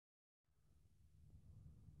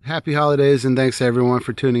Happy holidays and thanks to everyone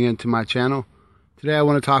for tuning in to my channel. Today I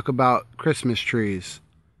want to talk about Christmas trees.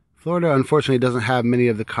 Florida unfortunately doesn't have many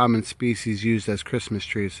of the common species used as Christmas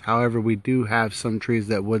trees. However, we do have some trees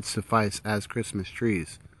that would suffice as Christmas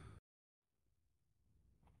trees.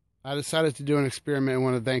 I decided to do an experiment and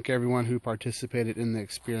want to thank everyone who participated in the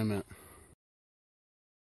experiment.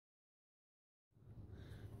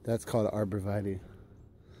 That's called an Arborvitea.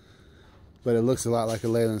 But it looks a lot like a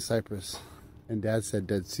Leyland Cypress. And Dad said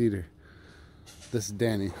Red Cedar. This is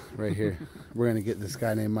Danny right here. We're going to get this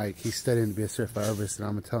guy named Mike. He's studying to be a certified arborist, and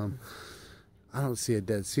I'm going to tell him, I don't see a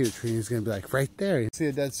Red Cedar tree. And he's going to be like, right there. You see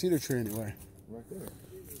a Red Cedar tree anywhere? Right there.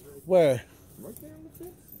 Where? Right there on the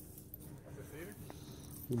fence. That's a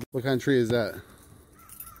cedar? What kind of tree is that?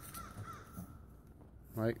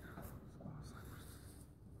 Mike?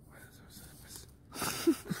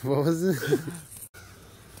 What was it?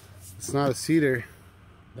 It's not a cedar.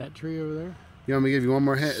 That tree over there? You want me to give you one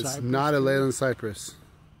more hint? It's Cypress not a tree? Leyland Cypress.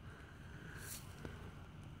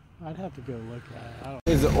 I'd have to go look at it.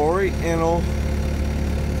 It's an Oriental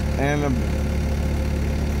and a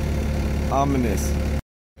ominous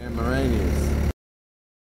and Maranius.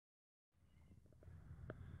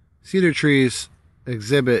 Cedar trees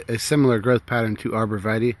exhibit a similar growth pattern to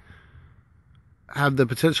Arborvitea, have the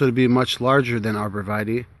potential to be much larger than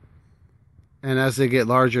Arborvitea, and as they get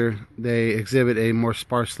larger, they exhibit a more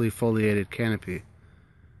sparsely foliated canopy.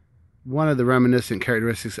 One of the reminiscent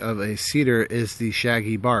characteristics of a cedar is the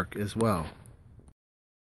shaggy bark as well.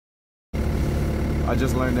 I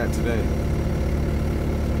just learned that today.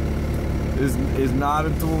 It's not a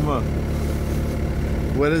tuma.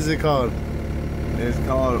 What is it called? It's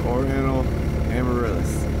called Oriental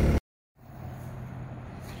Amaryllis.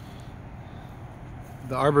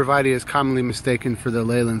 The Arborvitea is commonly mistaken for the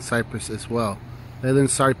Leyland Cypress as well.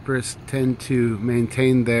 Leyland Cypress tend to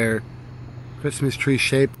maintain their Christmas tree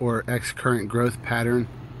shape or excurrent growth pattern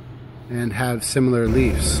and have similar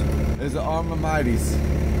leaves. There's an arm of mighties.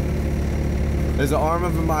 There's an arm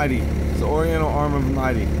of a mighty. It's the Oriental arm of a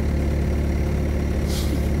mighty.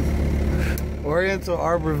 Oriental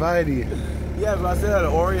Arborvitea. Yeah, but I said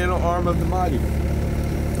an Oriental arm of the mighty.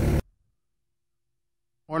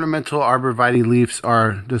 Ornamental Arborvitea leaves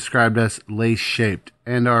are described as lace-shaped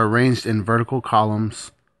and are arranged in vertical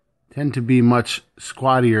columns, tend to be much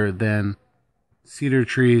squattier than cedar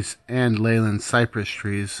trees and Leyland Cypress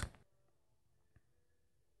trees.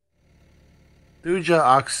 Thuja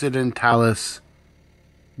occidentalis,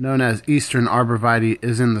 known as Eastern Arborvitea,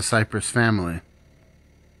 is in the cypress family.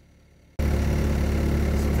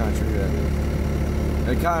 That's the kind of tree that is.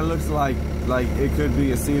 It kind of looks like it could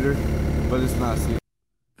be a cedar, but it's not cedar.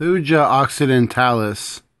 Thuja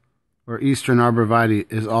occidentalis, or Eastern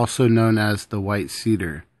Arborvitea, is also known as the white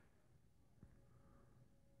cedar.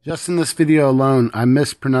 Just in this video alone, I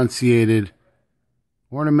mispronunciated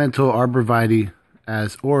Ornamental Arborvitea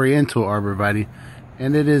as Oriental Arborvitea,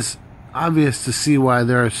 and it is obvious to see why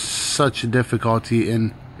there is such a difficulty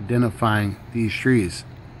in identifying these trees.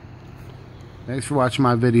 Thanks for watching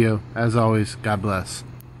my video. As always, God bless.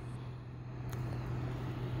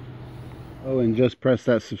 Oh, and just press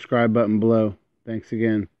that subscribe button below. Thanks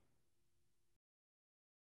again.